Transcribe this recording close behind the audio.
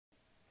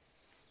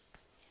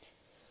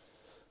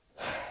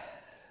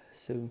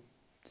so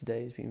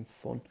today has been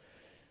fun.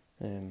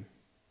 I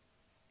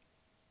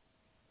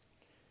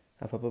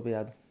probably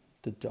had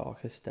the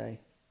darkest day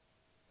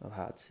I've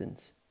had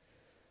since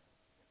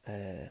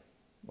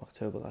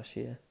October last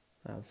year.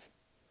 I've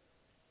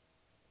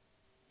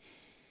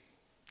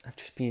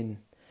just been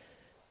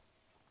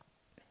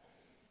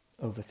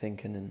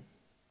overthinking and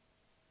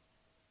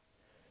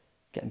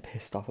getting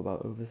pissed off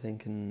about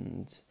overthinking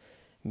and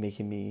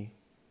making me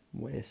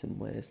worse and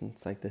worse, and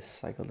it's like this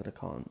cycle that I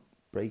can't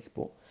break.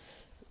 But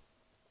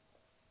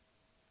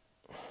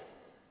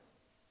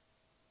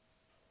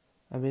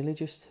I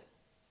just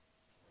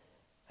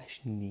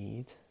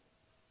need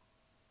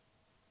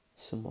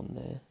someone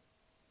there,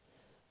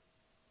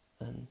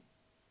 and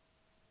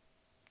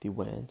they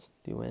weren't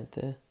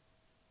there.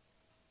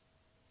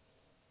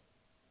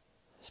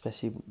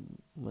 Especially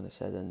when I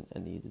said I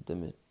needed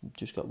them, it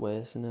just got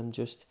worse, and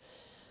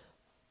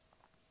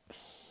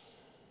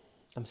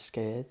I'm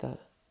scared that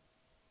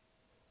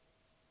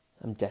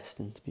I'm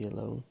destined to be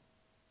alone.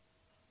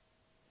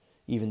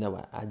 Even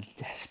though I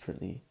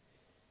desperately,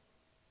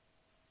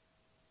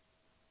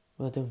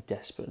 well, I don't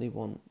desperately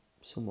want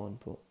someone,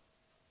 but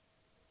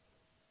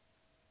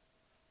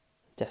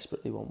I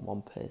desperately want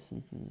one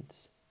person, and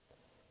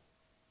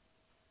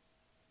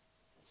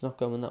it's not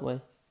going that way.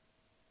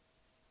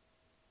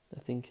 I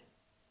think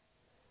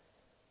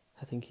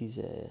he's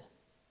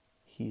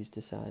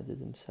decided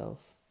himself,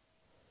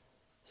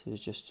 so he's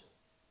just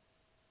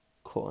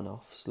cutting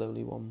off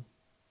slowly one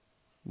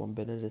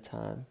bit at a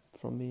time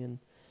from me, and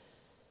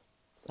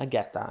I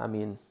get that. I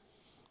mean,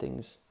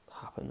 things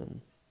happen and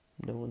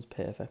no one's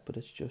perfect, but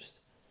it's just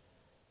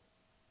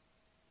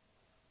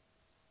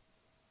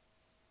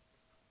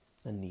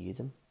I need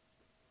him,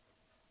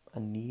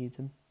 and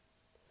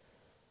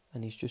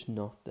he's just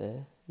not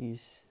there.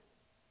 He's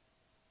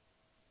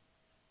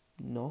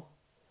not.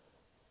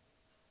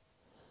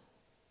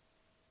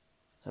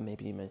 And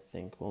maybe you might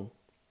think, well,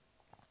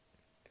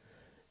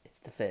 it's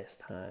the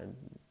first time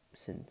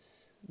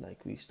since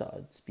we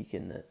started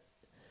speaking that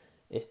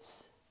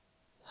it's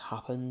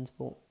happened,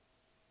 but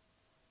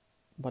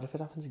what if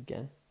it happens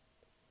again?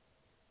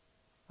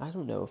 I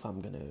don't know if I'm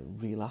gonna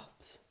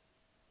relapse.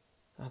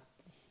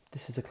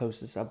 This is the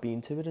closest I've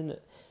been to it, and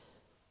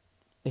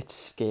it's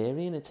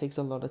scary, and it takes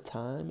a lot of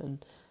time,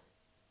 and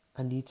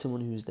I need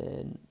someone who's there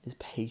and is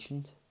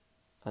patient,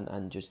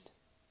 and just,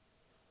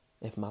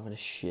 if I'm having a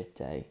shit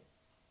day,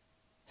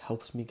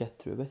 helps me get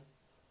through it.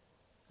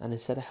 And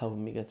instead of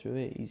helping me get through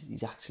it,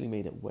 he's actually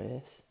made it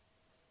worse.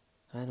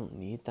 I don't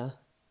need that.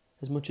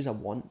 As much as I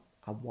want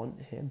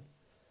him.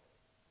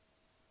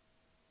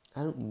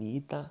 I don't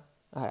need that.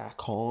 I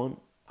can't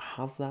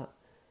have that.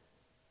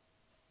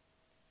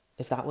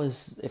 If that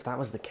was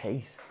the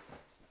case,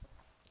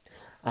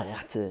 I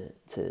had to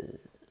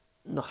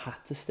not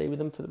had to stay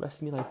with him for the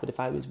rest of my life, but if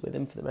I was with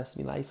him for the rest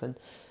of my life and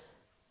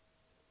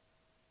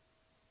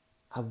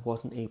I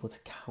wasn't able to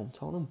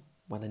count on him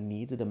when I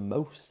needed him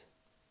most,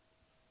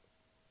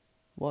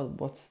 you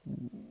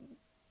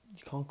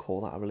can't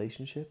call that a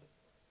relationship.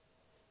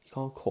 You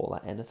can't call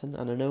that anything.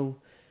 And I know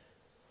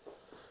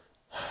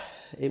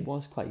it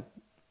was quite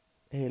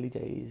early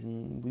days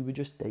and we were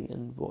just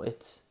dating, but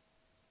it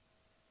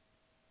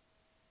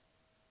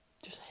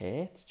just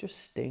hurts, just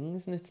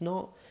stings, and it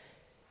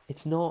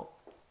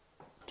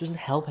doesn't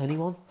help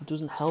anyone. It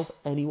doesn't help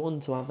anyone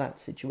to have that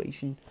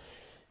situation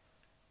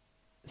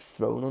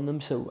thrown on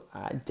them. So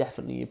I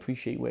definitely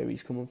appreciate where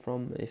he's coming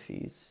from if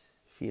he's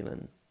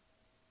feeling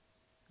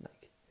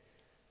like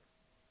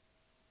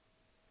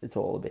it's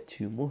all a bit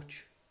too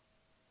much.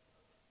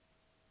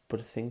 But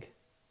I think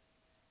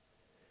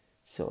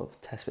it's sort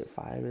of test with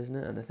fire, isn't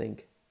it? And I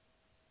think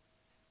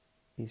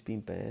he's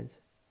been burned.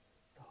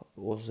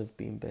 Us have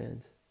been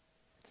burned.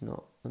 It's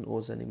not an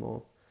us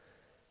anymore.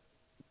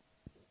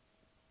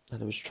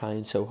 And I was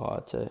trying so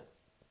hard to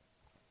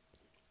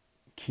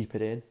keep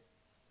it in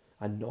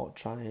and not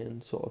try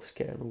and sort of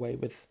scare him away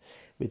with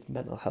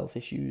mental health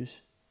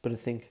issues. But I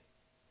think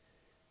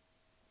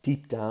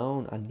deep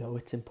down, I know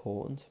it's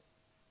important.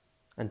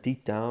 And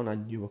deep down, I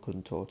knew I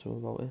couldn't talk to him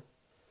about it.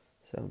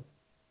 So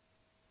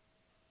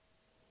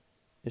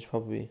it's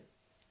probably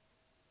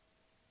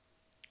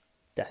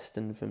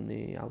destined from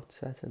the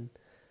outset, and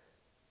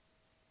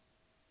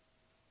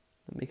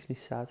it makes me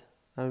sad.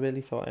 I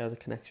really thought I had a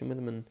connection with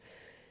him and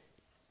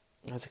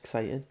I was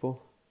excited, but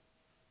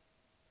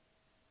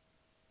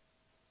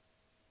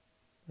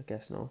I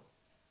guess not.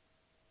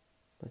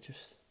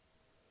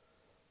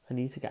 I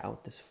need to get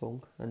out this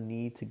funk. I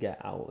need to get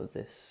out of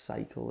this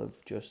cycle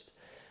of just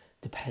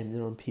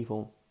depending on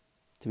people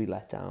to be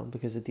let down,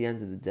 because at the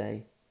end of the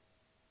day,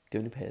 the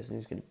only person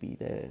who's going to be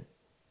there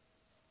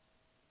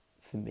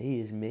for me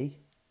is me.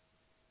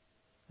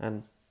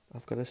 And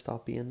I've got to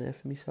start being there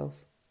for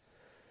myself.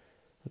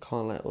 I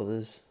can't let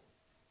others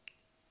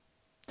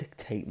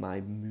dictate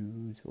my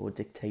mood or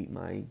dictate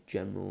my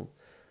general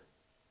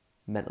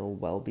mental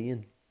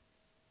well-being,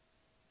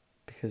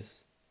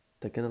 because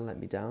they're going to let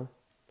me down.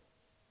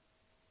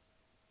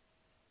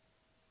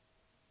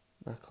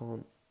 I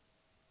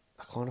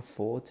can't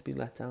afford to be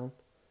let down,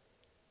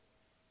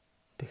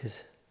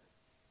 because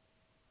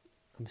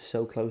I'm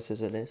so close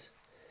as it is.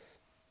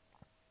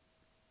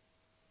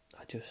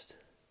 I just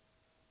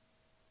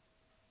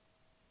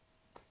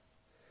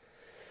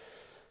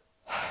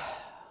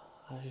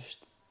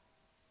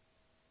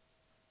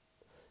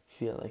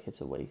feel like it's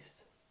a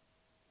waste.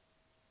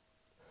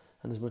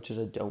 And as much as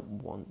I don't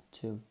want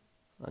to,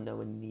 I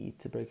know I need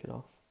to break it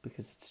off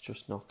because it's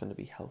just not going to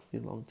be healthy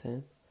long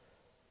term.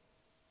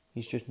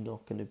 He's just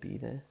not going to be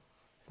there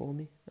for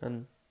me.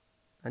 And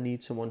I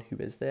need someone who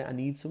is there. I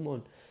need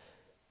someone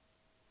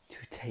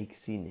who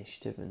takes the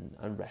initiative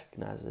and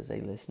recognises,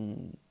 hey,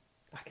 listen,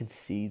 I can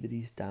see that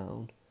he's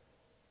down,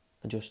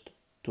 and just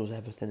does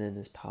everything in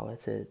his power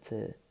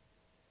to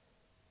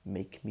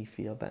make me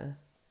feel better.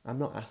 I'm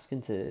not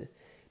asking to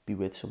be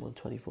with someone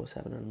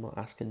 24/7. I'm not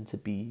asking to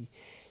be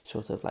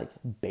sort of like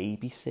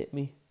babysit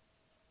me.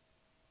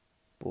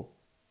 But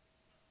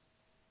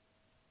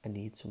I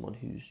need someone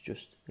who's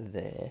just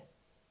there,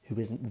 who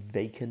isn't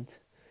vacant,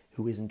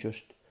 who isn't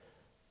just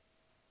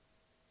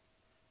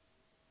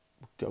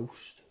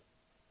ghost.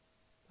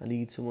 I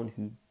need someone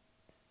who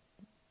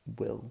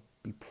will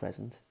be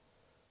present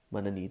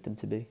when I need them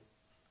to be,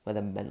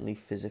 whether mentally,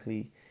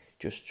 physically,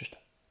 just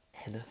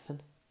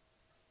anything.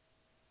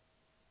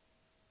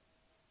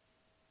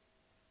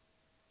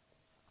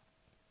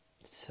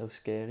 It's so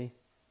scary.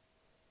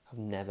 I've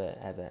never,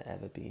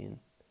 ever been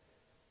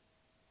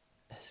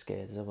as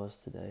scared as I was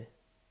today.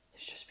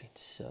 It's just been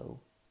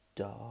so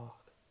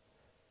dark.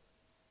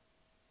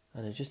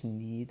 And I just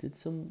needed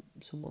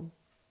someone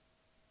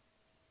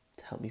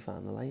to help me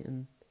find the light,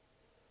 and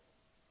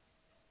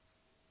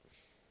it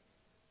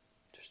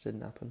just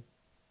didn't happen.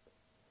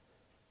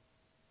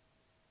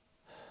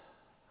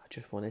 I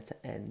just want it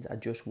to end. I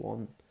just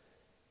want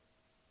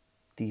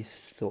these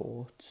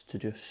thoughts to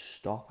just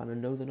stop, and I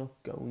know they're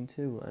not going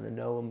to, and I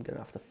know I'm going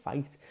to have to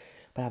fight,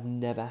 but I've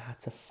never had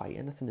to fight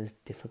anything as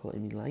difficult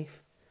in my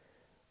life,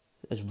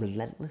 as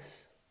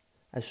relentless,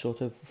 as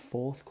sort of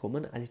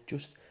forthcoming, and it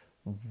just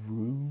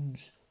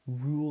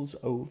rules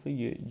over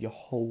your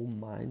whole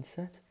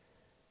mindset.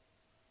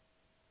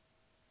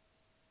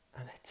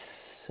 And it's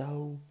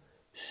so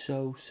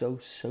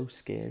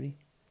scary.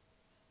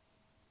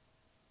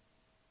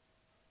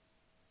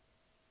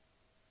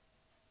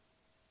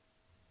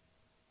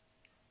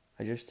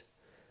 I just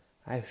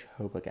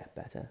hope I get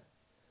better.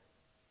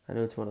 I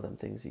know it's one of them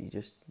things that you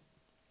just,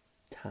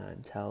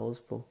 time tells,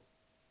 but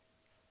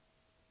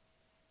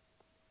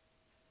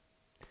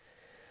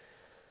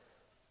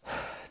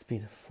it's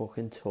been a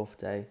fucking tough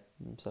day.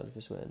 I'm sorry for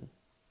swearing,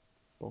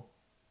 but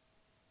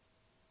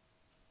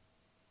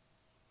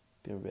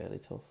it's been really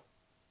tough.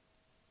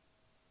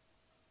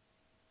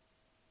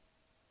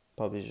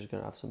 Probably just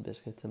going to have some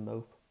biscuits and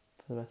mope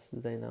for the rest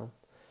of the day now.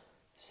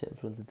 Sit in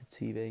front of the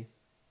TV.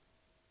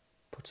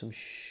 Put some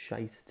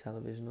shite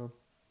television on.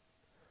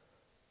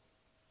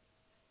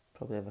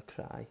 Probably have a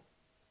cry.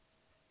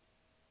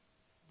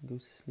 Go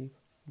to sleep.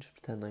 Just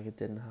pretend like it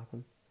didn't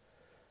happen.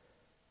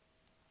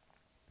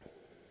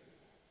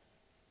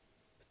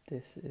 But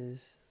this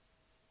is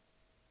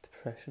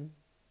depression.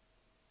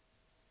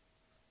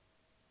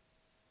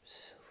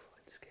 So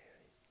fucking scary.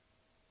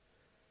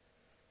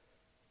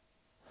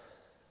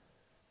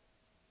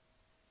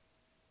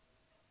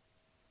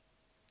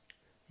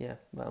 Yeah,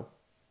 well.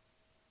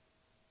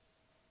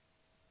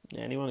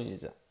 Anyone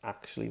who's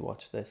actually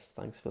watched this,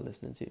 thanks for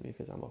listening to me,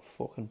 because I'm a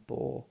fucking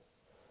bore.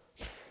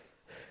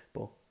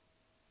 But,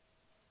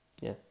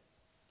 yeah,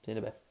 see you in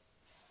a bit.